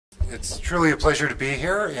It's truly a pleasure to be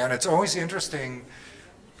here, and it's always interesting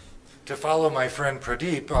to follow my friend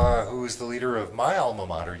Pradeep, who is the leader of my alma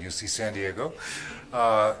mater, UC San Diego.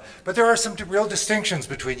 But there are some real distinctions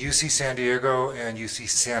between UC San Diego and UC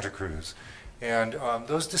Santa Cruz. And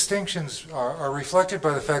those distinctions are reflected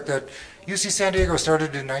by the fact that UC San Diego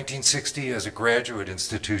started in 1960 as a graduate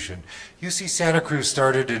institution. UC Santa Cruz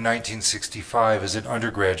started in 1965 as an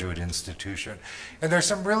undergraduate institution. And there's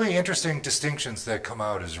some really interesting distinctions that come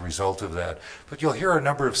out as a result of that. But you'll hear a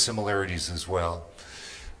number of similarities as well.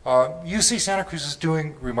 UC Santa Cruz is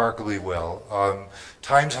doing remarkably well.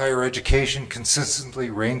 Times Higher Education consistently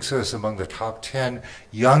ranks us among the top 10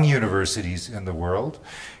 young universities in the world.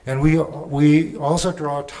 And we also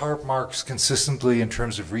draw top marks consistently in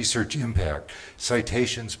terms of research impact,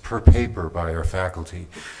 citations per paper by our faculty.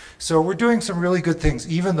 So we're doing some really good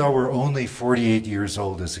things, even though we're only 48 years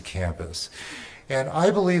old as a campus. And I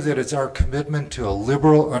believe that it's our commitment to a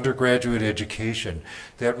liberal undergraduate education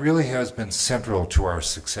that really has been central to our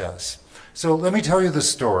success. So let me tell you the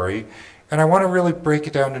story, and I want to really break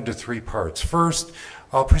it down into three parts. First,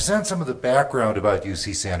 I'll present some of the background about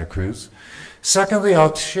UC Santa Cruz. Secondly,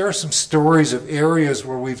 I'll share some stories of areas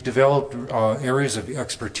where we've developed areas of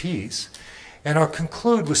expertise. And I'll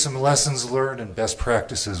conclude with some lessons learned and best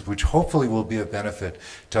practices, which hopefully will be of benefit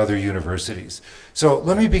to other universities. So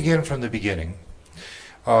let me begin from the beginning.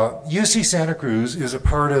 UC Santa Cruz is a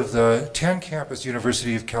part of the 10-campus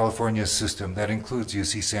University of California system that includes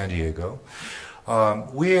UC San Diego.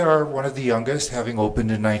 We are one of the youngest, having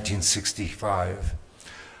opened in 1965.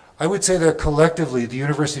 I would say that collectively, the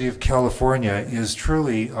University of California is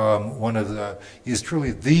truly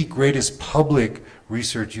the greatest public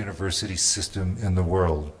research university system in the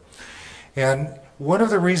world. And one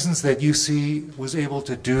of the reasons that UC was able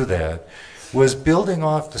to do that was building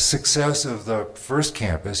off the success of the first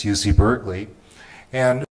campus, UC Berkeley,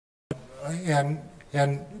 and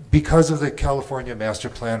because of the California Master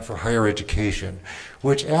Plan for Higher Education,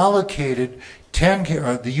 which allocated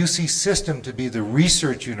the UC system to be the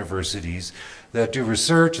research universities that do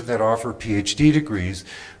research and that offer PhD degrees,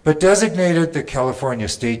 but designated the California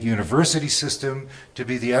State University system to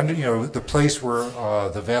be the place where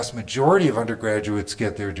the vast majority of undergraduates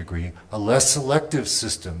get their degree, a less selective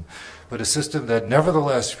system, but a system that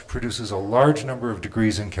nevertheless produces a large number of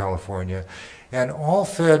degrees in California, and all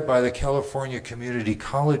fed by the California community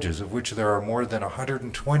colleges, of which there are more than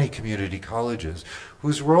 120 community colleges,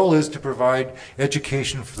 whose role is to provide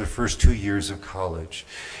education for the first 2 years of college.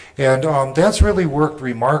 And that's really worked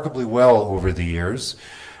remarkably well over the years,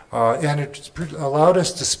 and it's allowed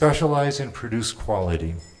us to specialize and produce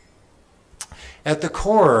quality. At the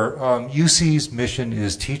core, UC's mission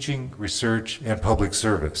is teaching, research, and public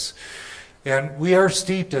service. And we are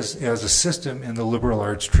steeped as a system in the liberal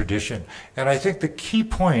arts tradition. And I think the key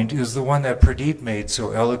point is the one that Pradeep made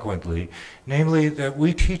so eloquently, namely that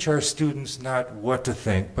we teach our students not what to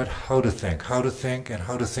think, but how to think, and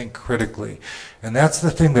how to think critically. And that's the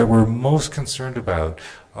thing that we're most concerned about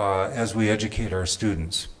as we educate our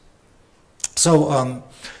students. So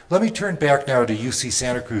let me turn back now to UC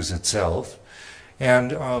Santa Cruz itself.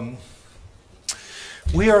 And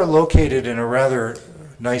we are located in a rather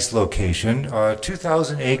nice location,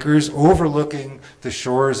 2,000 acres overlooking the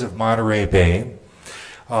shores of Monterey Bay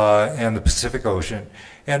and the Pacific Ocean.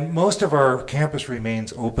 And most of our campus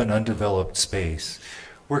remains open, undeveloped space.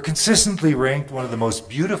 We're consistently ranked one of the most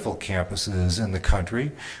beautiful campuses in the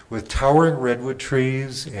country, with towering redwood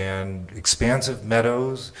trees and expansive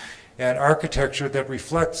meadows and architecture that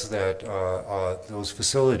reflects those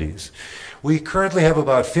facilities. We currently have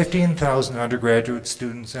about 15,000 undergraduate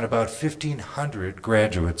students and about 1,500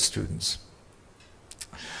 graduate students.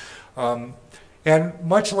 And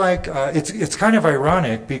much like, it's kind of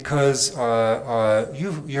ironic because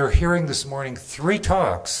you're hearing this morning 3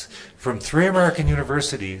 talks from 3 American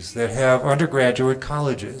universities that have undergraduate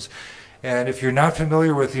colleges. And if you're not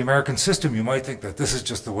familiar with the American system, you might think that this is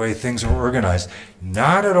just the way things are organized.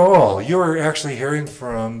 Not at all. You are actually hearing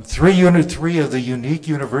from 3 of the unique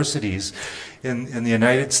universities in the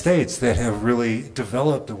United States that have really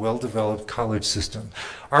developed a well-developed college system.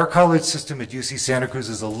 Our college system at UC Santa Cruz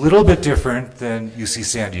is a little bit different than UC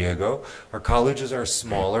San Diego. Our colleges are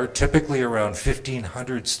smaller, typically around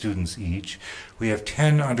 1,500 students each. We have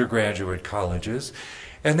 10 undergraduate colleges.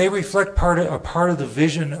 And they reflect a part of the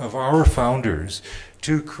vision of our founders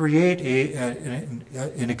to create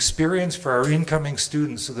an experience for our incoming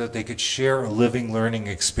students so that they could share a living learning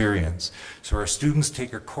experience. So our students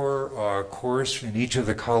take a core course in each of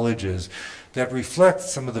the colleges that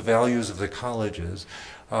reflects some of the values of the colleges.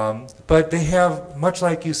 But they have, much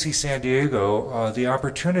like UC San Diego, the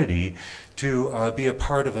opportunity to be a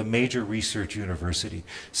part of a major research university.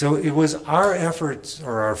 So it was our efforts,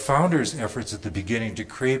 or our founders' efforts at the beginning, to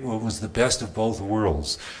create what was the best of both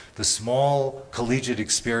worlds. The small collegiate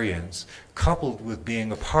experience coupled with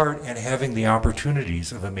being a part and having the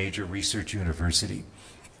opportunities of a major research university.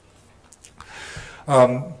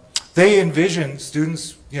 They envisioned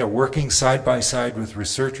students, working side by side with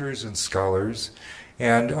researchers and scholars,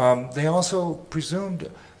 and they also presumed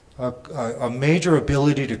a major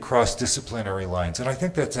ability to cross disciplinary lines, and I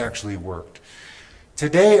think that's actually worked.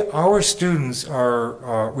 Today, our students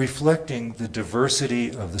are reflecting the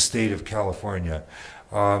diversity of the state of California,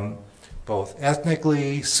 both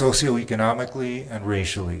ethnically, socioeconomically, and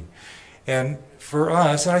racially. And for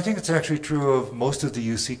us, and I think it's actually true of most of the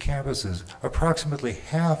UC campuses, approximately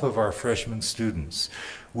half of our freshman students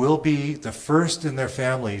will be the first in their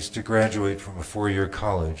families to graduate from a four-year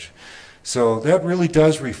college. So that really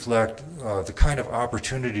does reflect the kind of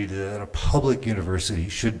opportunity that a public university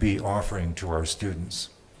should be offering to our students.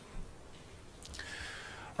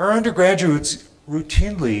 Our undergraduates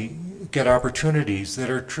routinely get opportunities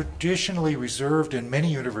that are traditionally reserved in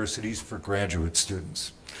many universities for graduate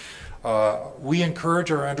students. We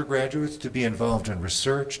encourage our undergraduates to be involved in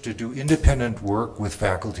research, to do independent work with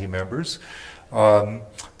faculty members. And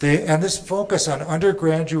this focus on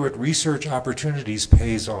undergraduate research opportunities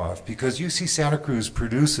pays off because UC Santa Cruz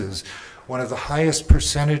produces one of the highest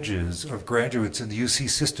percentages of graduates in the UC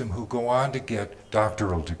system who go on to get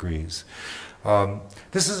doctoral degrees.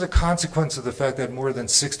 This is a consequence of the fact that more than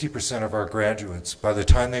 60% of our graduates, by the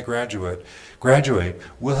time they graduate,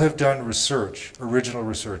 will have done research, original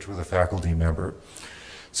research with a faculty member.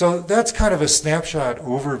 So that's kind of a snapshot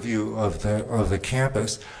overview of the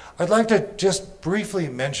campus. I'd like to just briefly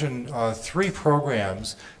mention three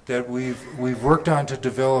programs that we've worked on to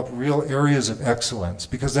develop real areas of excellence,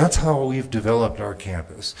 because that's how we've developed our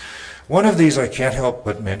campus. One of these I can't help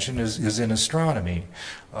but mention is in astronomy,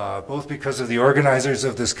 both because of the organizers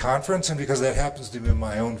of this conference and because that happens to be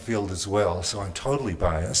my own field as well, so I'm totally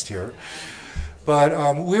biased here.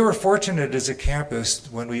 But we were fortunate as a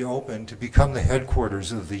campus when we opened to become the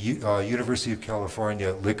headquarters of the University of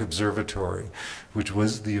California Lick Observatory, which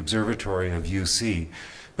was the observatory of UC.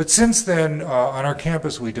 But since then, on our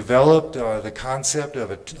campus, we developed the concept of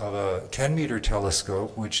a 10-meter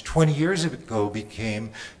telescope, which 20 years ago became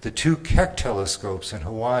the two Keck telescopes in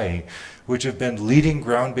Hawaii, which have been leading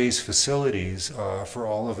ground-based facilities for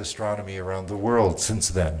all of astronomy around the world since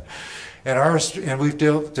then. And we've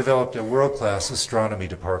developed a world-class astronomy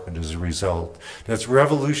department as a result that's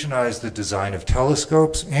revolutionized the design of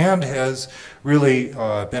telescopes and has really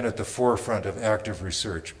been at the forefront of active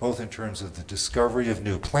research, both in terms of the discovery of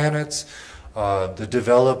new planets, the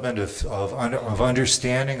development of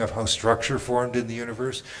understanding of how structure formed in the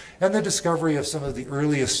universe, and the discovery of some of the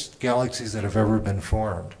earliest galaxies that have ever been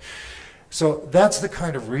formed. So that's the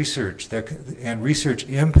kind of research and research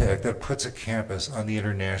impact that puts a campus on the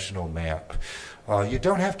international map. You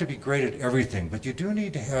don't have to be great at everything, but you do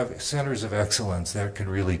need to have centers of excellence that can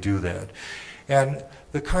really do that. And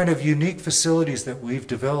the kind of unique facilities that we've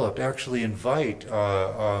developed actually invite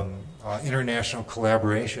international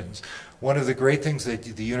collaborations. One of the great things that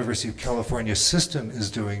the University of California system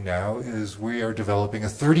is doing now is we are developing a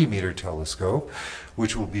 30-meter telescope,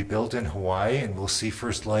 which will be built in Hawaii and will see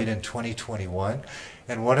first light in 2021.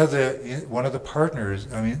 And one of the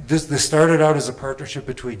partners, I mean, this started out as a partnership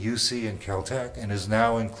between UC and Caltech, and is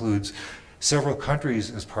now includes several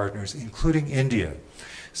countries as partners, including India.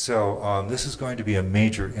 So this is going to be a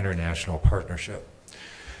major international partnership.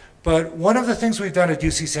 But one of the things we've done at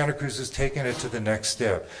UC Santa Cruz is taken it to the next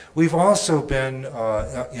step. We've also been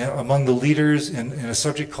among the leaders in a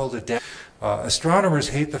subject called adaptive. Astronomers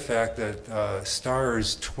hate the fact that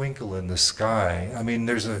stars twinkle in the sky. I mean,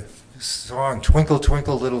 there's a song, "Twinkle,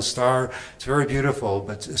 Twinkle, Little Star." It's very beautiful,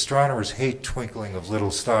 but astronomers hate twinkling of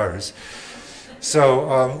little stars.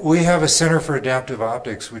 So we have a Center for Adaptive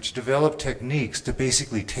Optics which developed techniques to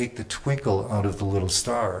basically take the twinkle out of the little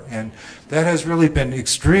star. And that has really been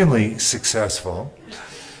extremely successful.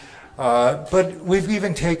 But we've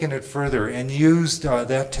even taken it further and used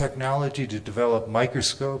that technology to develop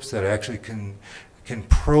microscopes that actually can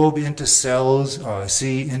probe into cells,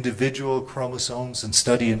 see individual chromosomes and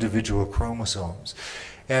study individual chromosomes.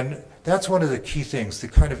 And that's one of the key things, the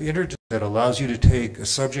kind of interdisciplinary that allows you to take a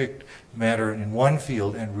subject matter in one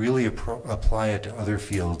field and really apply it to other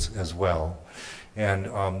fields as well. And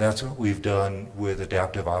that's what we've done with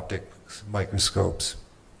adaptive optics microscopes.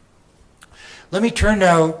 Let me turn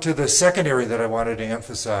now to the second area that I wanted to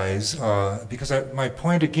emphasize, because my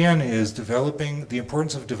point again is the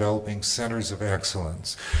importance of developing centers of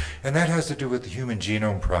excellence. And that has to do with the Human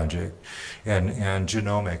Genome Project and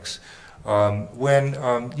genomics. When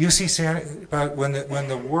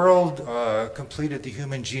the world completed the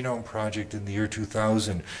Human Genome Project in the year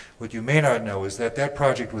 2000, what you may not know is that that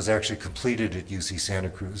project was actually completed at UC Santa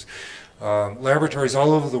Cruz. Laboratories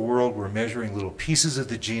all over the world were measuring little pieces of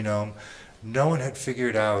the genome. No one had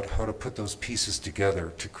figured out how to put those pieces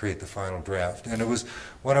together to create the final draft. And it was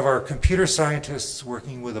one of our computer scientists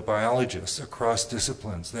working with a biologist across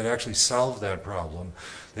disciplines that actually solved that problem.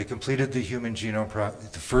 They completed the human genome,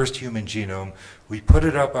 the first human genome. We put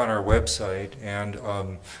it up on our website, and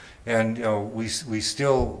you know, we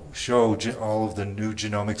still show all of the new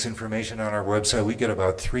genomics information on our website. We get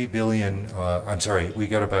about 3 billion, we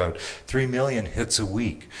get about 3 million hits a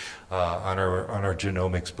week on our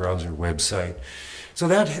genomics browser website. So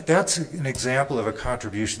that's an example of a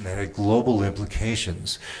contribution that had global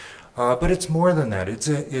implications. But it's more than that. It's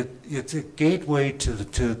a gateway to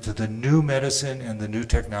the new medicine and the new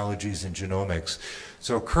technologies in genomics.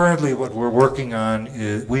 So currently what we're working on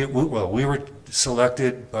is, we were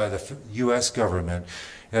selected by the US government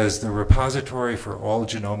as the repository for all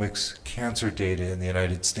genomics cancer data in the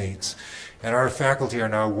United States. And our faculty are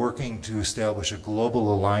now working to establish a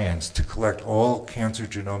global alliance to collect all cancer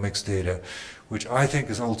genomics data, which I think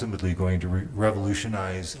is ultimately going to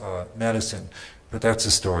revolutionize medicine. But that's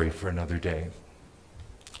a story for another day.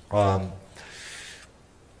 Our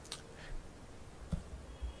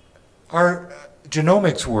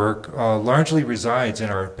genomics work largely resides in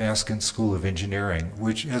our Baskin School of Engineering,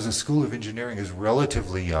 which as a school of engineering is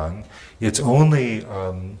relatively young. It's only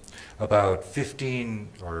about 15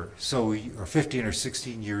 or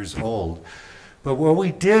 16 years old. But what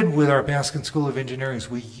we did with our Baskin School of Engineering is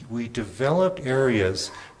we developed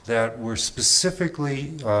areas that were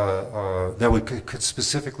specifically, that we could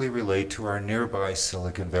specifically relate to our nearby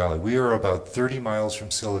Silicon Valley. We are about 30 miles from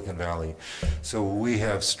Silicon Valley. So we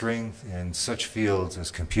have strength in such fields as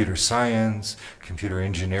computer science, computer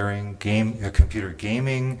engineering, computer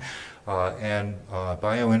gaming, and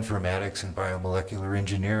bioinformatics and biomolecular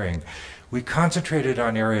engineering. We concentrated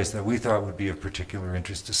on areas that we thought would be of particular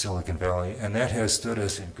interest to Silicon Valley, and that has stood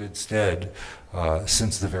us in good stead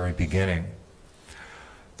since the very beginning.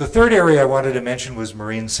 The third area I wanted to mention was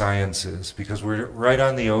marine sciences, because we're right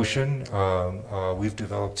on the ocean. We've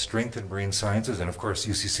developed strength in marine sciences, and of course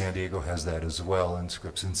UC San Diego has that as well in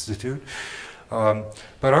Scripps Institute. But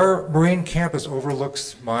our marine campus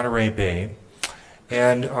overlooks Monterey Bay,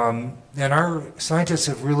 and our scientists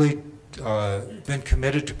have really been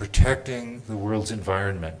committed to protecting the world's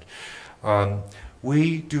environment.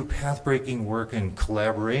 We do path-breaking work in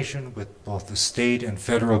collaboration with both the state and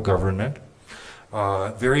federal government,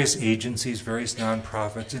 various agencies, various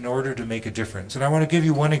nonprofits, in order to make a difference. And I want to give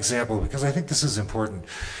you one example because I think this is important.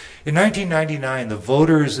 In 1999, the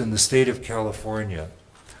voters in the state of California,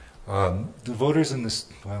 voters in the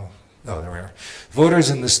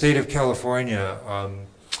state of California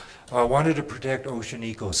wanted to protect ocean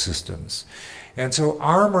ecosystems. And so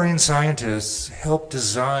our marine scientists helped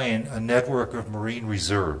design a network of marine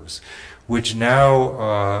reserves, which now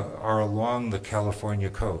are along the California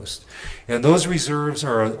coast. And those reserves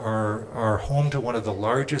are home to one of the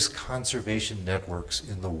largest conservation networks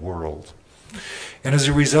in the world. And as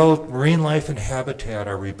a result, marine life and habitat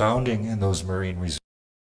are rebounding in those marine reserves.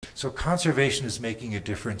 So conservation is making a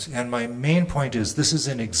difference. And my main point is this is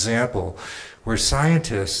an example where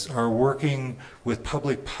scientists are working with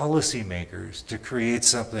public policy makers to create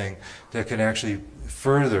something that can actually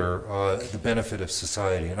further the benefit of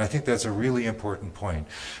society. And I think that's a really important point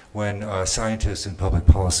when scientists and public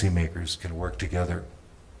policy makers can work together.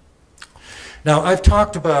 Now, I've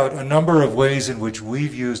talked about a number of ways in which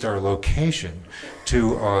we've used our location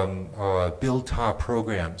to build top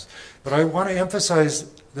programs. But I want to emphasize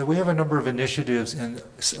that we have a number of initiatives in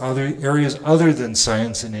other areas other than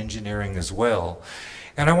science and engineering as well.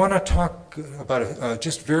 And I want to talk about,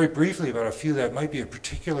 just very briefly, about a few that might be of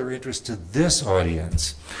particular interest to this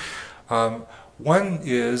audience. One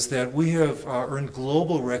is that we have earned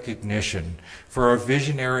global recognition for our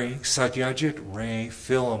visionary Satyajit Ray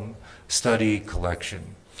film study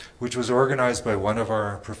collection, which was organized by one of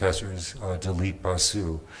our professors, Dilip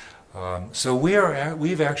Basu. So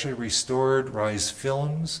we've actually restored Ray's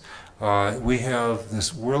films. We have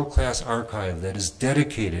this world-class archive that is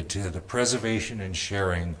dedicated to the preservation and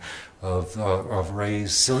sharing of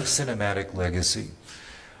Ray's cinematic legacy.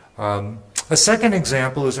 A second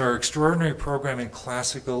example is our extraordinary program in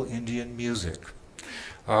classical Indian music.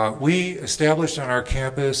 We established on our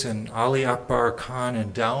campus an Ali Akbar Khan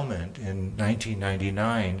endowment in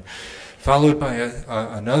 1999, followed by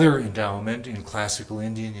another endowment in classical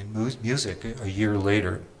Indian music a year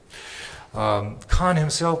later. Khan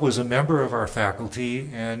himself was a member of our faculty,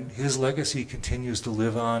 and his legacy continues to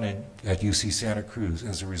live on at UC Santa Cruz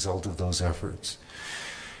as a result of those efforts.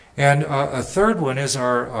 And a third one is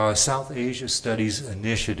our South Asia Studies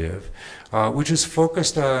Initiative, which is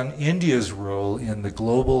focused on India's role in the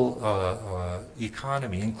global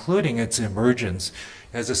economy, including its emergence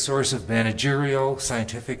as a source of managerial,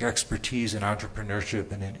 scientific expertise in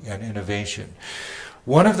entrepreneurship and innovation.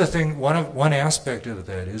 One aspect of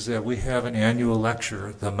that is that we have an annual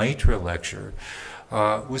lecture, the Maitra Lecture,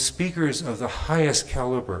 with speakers of the highest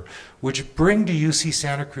caliber, which bring to UC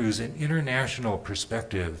Santa Cruz an international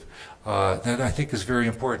perspective that I think is very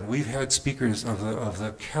important. We've had speakers of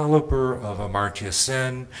the caliber of Amartya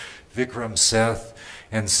Sen, Vikram Seth,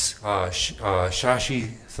 and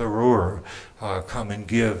Shashi Tharoor come and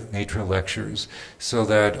give Maitra lectures so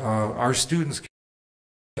that our students can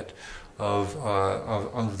get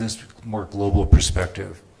of this more global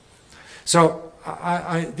perspective. So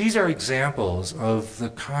these are examples of the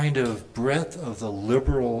kind of breadth of the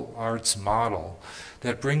liberal arts model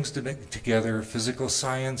that brings together physical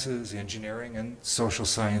sciences, engineering, and social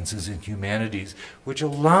sciences and humanities, which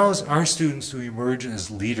allows our students to emerge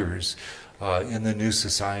as leaders in the new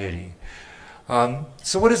society.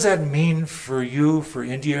 So what does that mean for you, for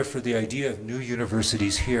India, for the idea of new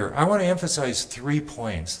universities here? I want to emphasize 3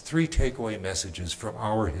 points, 3 takeaway messages from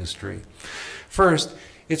our history. First,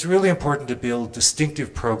 it's really important to build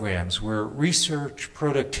distinctive programs where research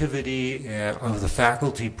productivity of the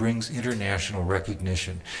faculty brings international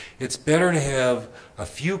recognition. It's better to have a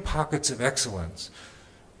few pockets of excellence.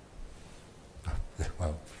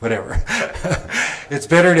 Well, whatever. It's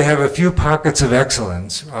better to have a few pockets of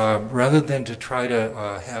excellence rather than to try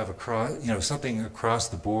to have something across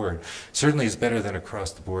the board. Certainly it's better than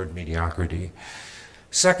across the board mediocrity.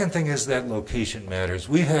 Second thing is that location matters.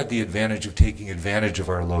 We've had the advantage of taking advantage of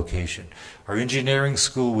our location. Our engineering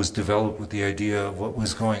school was developed with the idea of what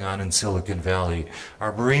was going on in Silicon Valley.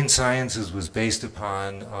 Our marine sciences was based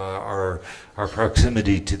upon our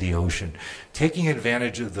proximity to the ocean. Taking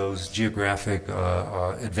advantage of those geographic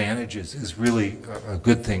advantages is really a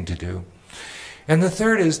good thing to do. And the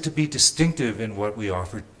third is to be distinctive in what we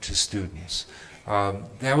offer to students.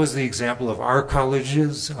 That was the example of our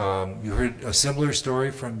colleges. You heard a similar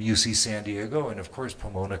story from UC San Diego, and of course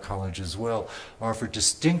Pomona College as well, offer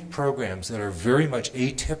distinct programs that are very much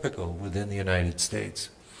atypical within the United States.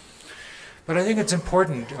 But I think it's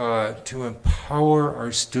important to empower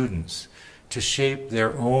our students to shape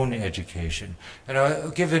their own education. And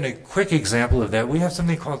I'll give a quick example of that. We have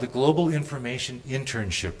something called the Global Information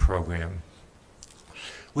Internship Program,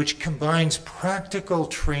 which combines practical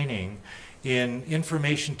training in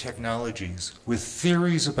information technologies with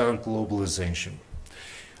theories about globalization,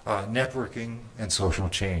 networking, and social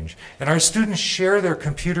change. And our students share their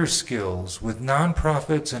computer skills with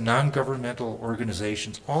nonprofits and non-governmental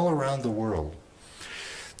organizations all around the world.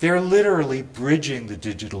 They're literally bridging the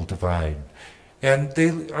digital divide. And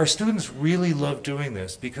our students really love doing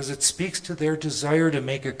this because it speaks to their desire to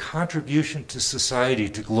make a contribution to society,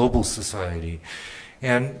 to global society,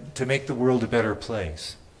 and to make the world a better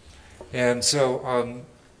place. And so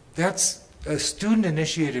that's a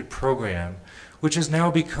student-initiated program which has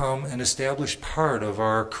now become an established part of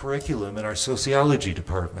our curriculum in our sociology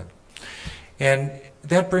department. And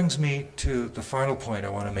that brings me to the final point I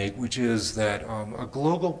want to make, which is that a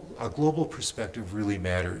global perspective really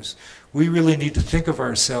matters. We really need to think of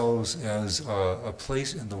ourselves as a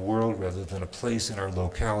place in the world rather than a place in our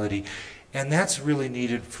locality. And that's really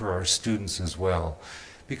needed for our students as well.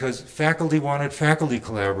 Because faculty want it, faculty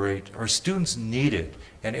collaborate, our students need it,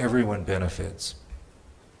 and everyone benefits.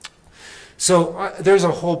 So there's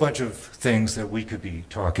a whole bunch of things that we could be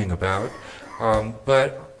talking about,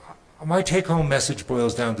 but my take-home message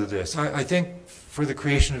boils down to this. I think for the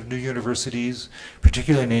creation of new universities,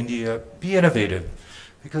 particularly in India, be innovative,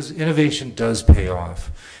 because innovation does pay off.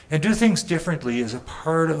 And do things differently is a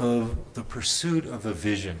part of the pursuit of a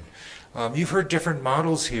vision. You've heard different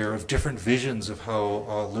models here of different visions of how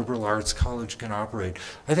a liberal arts college can operate,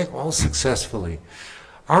 I think all successfully.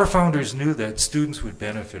 Our founders knew that students would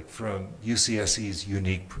benefit from UCSC's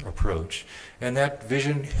unique approach, and that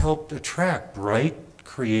vision helped attract bright,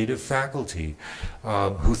 creative faculty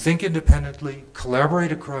who think independently,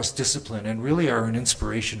 collaborate across discipline, and really are an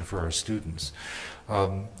inspiration for our students.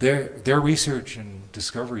 Their research and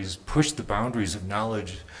discoveries push the boundaries of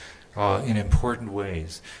knowledge in important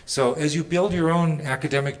ways. So as you build your own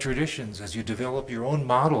academic traditions, as you develop your own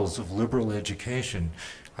models of liberal education,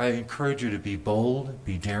 I encourage you to be bold,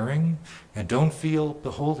 be daring, and don't feel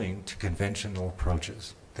beholden to conventional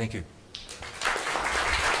approaches. Thank you.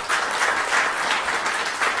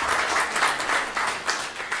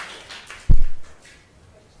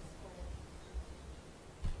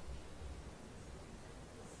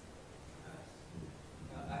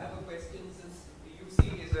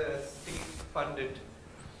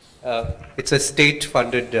 It's a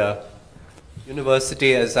state-funded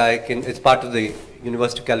university, it's part of the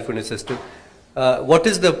University of California system. What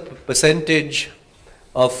is the percentage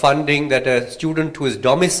of funding that a student who is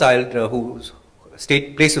domiciled, whose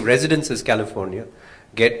state place of residence is California,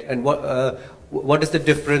 get, and what is the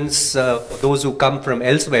difference for those who come from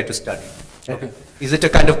elsewhere to study? Okay. Is it a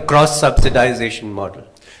kind of cross-subsidization model?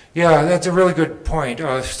 Yeah, that's a really good point.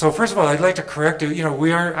 So first of all, I'd like to correct you. You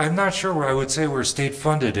know, I'm not sure I would say we're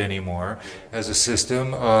state-funded anymore as a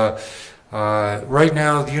system. Right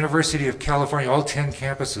now, the University of California, all 10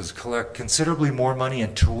 campuses, collect considerably more money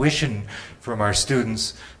in tuition from our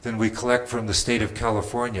students than we collect from the state of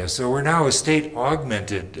California. So we're now a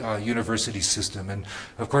state-augmented university system. And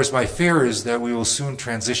of course, my fear is that we will soon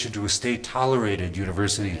transition to a state-tolerated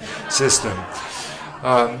university system.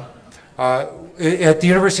 At the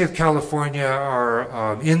University of California,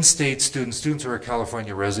 our in-state students who are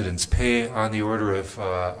California residents, pay on the order of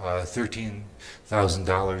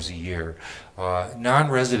 $13,000 a year.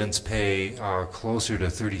 Non-residents pay closer to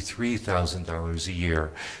 $33,000 a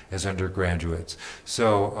year as undergraduates.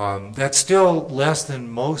 So that's still less than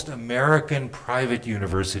most American private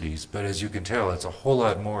universities, but as you can tell, it's a whole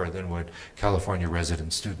lot more than what California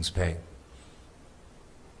resident students pay.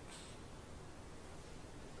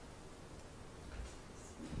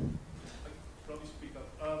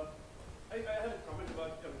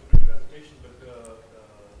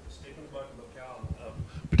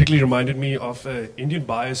 Particularly reminded me of Indian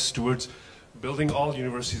bias towards building all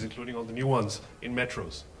universities, including all the new ones, in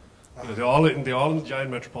metros. You know, they're all in giant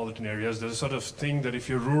metropolitan areas. There's a sort of thing that if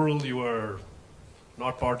you're rural, you are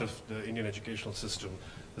not part of the Indian educational system.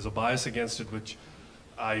 There's a bias against it, which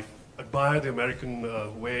I admire the American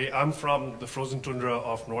way. I'm from the frozen tundra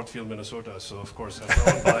of Northfield, Minnesota, so of course I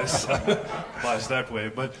have my own bias that way.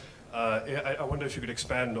 But I wonder if you could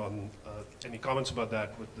expand on any comments about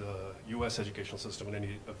that with the U.S. educational system and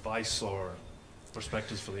any advice or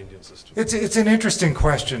perspectives for the Indian system? It's an interesting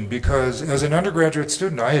question because as an undergraduate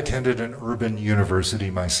student, I attended an urban university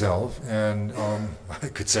myself, and I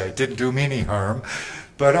could say it didn't do me any harm.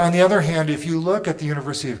 But on the other hand, if you look at the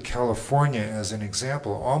University of California as an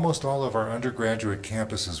example, almost all of our undergraduate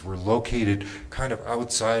campuses were located kind of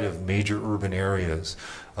outside of major urban areas.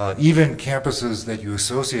 Even campuses that you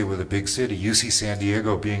associate with a big city, UC San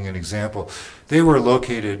Diego being an example, they were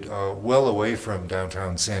located well away from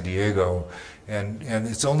downtown San Diego. And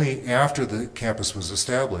it's only after the campus was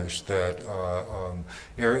established that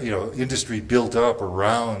industry built up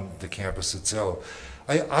around the campus itself.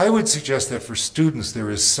 I would suggest that for students there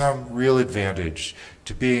is some real advantage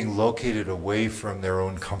to being located away from their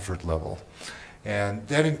own comfort level. And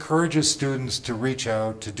that encourages students to reach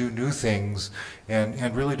out, to do new things,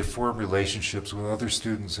 and really to form relationships with other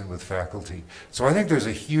students and with faculty. So I think there's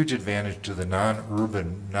a huge advantage to the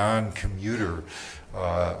non-urban, non-commuter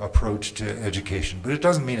approach to education. But it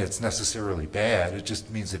doesn't mean it's necessarily bad. It just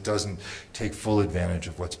means it doesn't take full advantage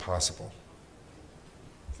of what's possible.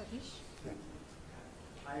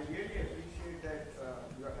 I really appreciate that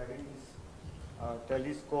you are having this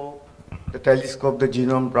telescope, the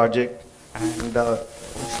Genome Project, and the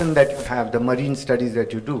mission that you have, the marine studies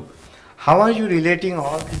that you do. How are you relating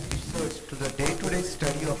all this research to the day-to-day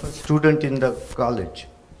study of a student in the college?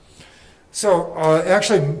 So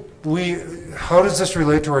actually, how does this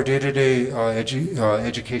relate to our day-to-day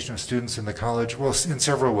education of students in the college? Well, in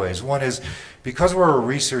several ways. One is, because we're a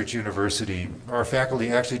research university, our faculty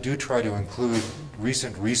actually do try to include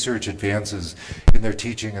recent research advances in their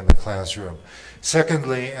teaching in the classroom.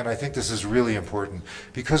 Secondly, and I think this is really important,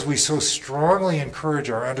 because we so strongly encourage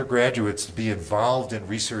our undergraduates to be involved in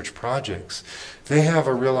research projects, they have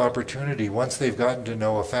a real opportunity, once they've gotten to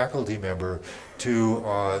know a faculty member,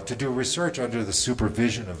 to do research under the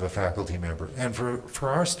supervision of a faculty member. And for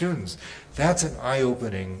our students, that's an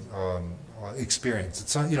eye-opening experience.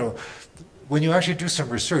 It's not, when you actually do some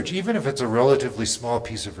research, even if it's a relatively small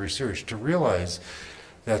piece of research, to realize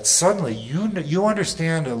that suddenly you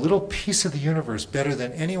understand a little piece of the universe better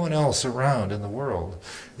than anyone else around in the world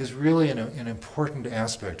is really an important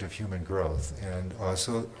aspect of human growth. And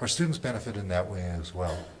so our students benefit in that way as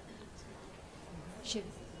well.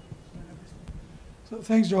 So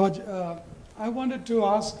thanks, George. I wanted to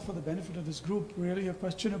ask, for the benefit of this group, really a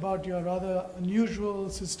question about your rather unusual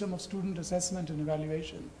system of student assessment and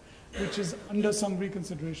evaluation, which is under some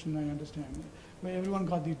reconsideration, I understand, where everyone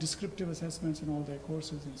got the descriptive assessments in all their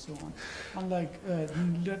courses and so on, unlike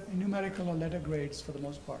numerical or letter grades for the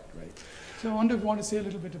most part, right? So I wonder if you want to say a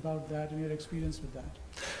little bit about that and your experience with that.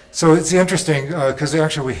 So it's interesting, because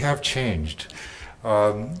actually we have changed.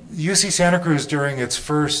 UC Santa Cruz, during its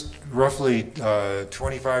first roughly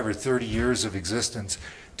 25 or 30 years of existence,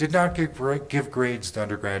 did not give grades to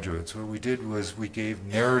undergraduates. What we did was we gave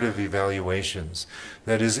narrative evaluations.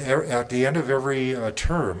 That is, at the end of every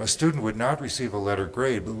term, a student would not receive a letter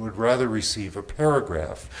grade, but would rather receive a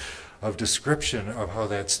paragraph of description of how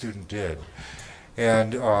that student did.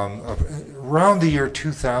 And around the year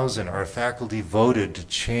 2000, our faculty voted to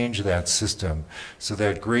change that system so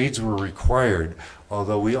that grades were required,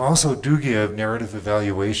 although we also do give narrative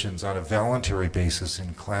evaluations on a voluntary basis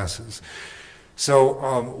in classes. So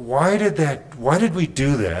why did we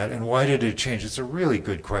do that, and why did it change? It's a really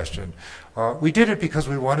good question. We did it because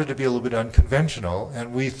we wanted to be a little bit unconventional,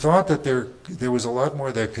 and we thought that there was a lot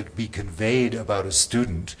more that could be conveyed about a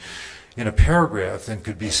student in a paragraph than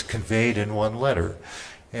could be conveyed in one letter.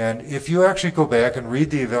 And if you actually go back and read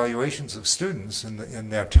the evaluations of students in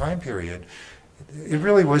that time period, it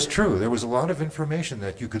really was true. There was a lot of information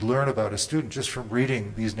that you could learn about a student just from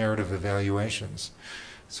reading these narrative evaluations.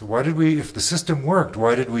 So why did we, if the system worked,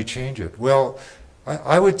 why did we change it? Well,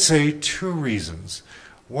 I would say two reasons.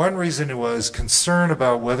 One reason was concern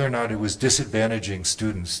about whether or not it was disadvantaging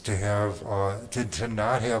students to have to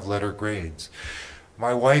not have letter grades.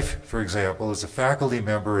 My wife, for example, is a faculty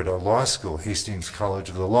member at a law school, Hastings College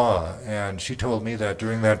of the Law, and she told me that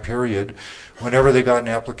during that period, whenever they got an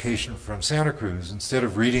application from Santa Cruz, instead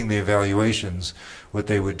of reading the evaluations, what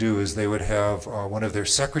they would do is they would have one of their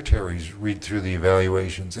secretaries read through the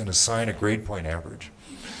evaluations and assign a grade point average.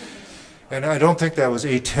 And I don't think that was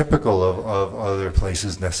atypical of other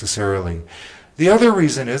places necessarily. The other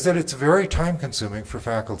reason is that it's very time-consuming for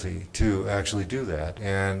faculty to actually do that.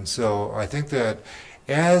 And so I think that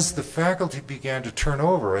as the faculty began to turn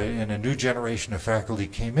over and a new generation of faculty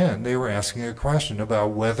came in, they were asking a question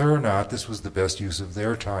about whether or not this was the best use of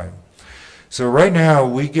their time. So right now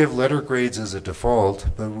we give letter grades as a default,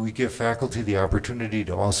 but we give faculty the opportunity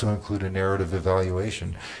to also include a narrative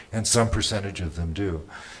evaluation, and some percentage of them do.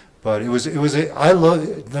 But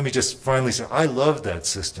let me just finally say, I loved that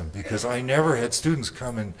system because I never had students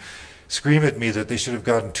come and scream at me that they should have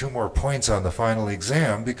gotten 2 more points on the final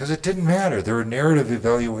exam, because it didn't matter. Their narrative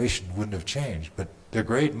evaluation wouldn't have changed, but their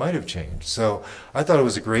grade might have changed. So I thought it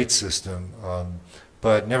was a great system,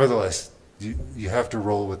 but nevertheless, you have to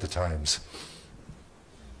roll with the times.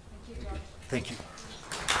 Thank you, George. Thank you.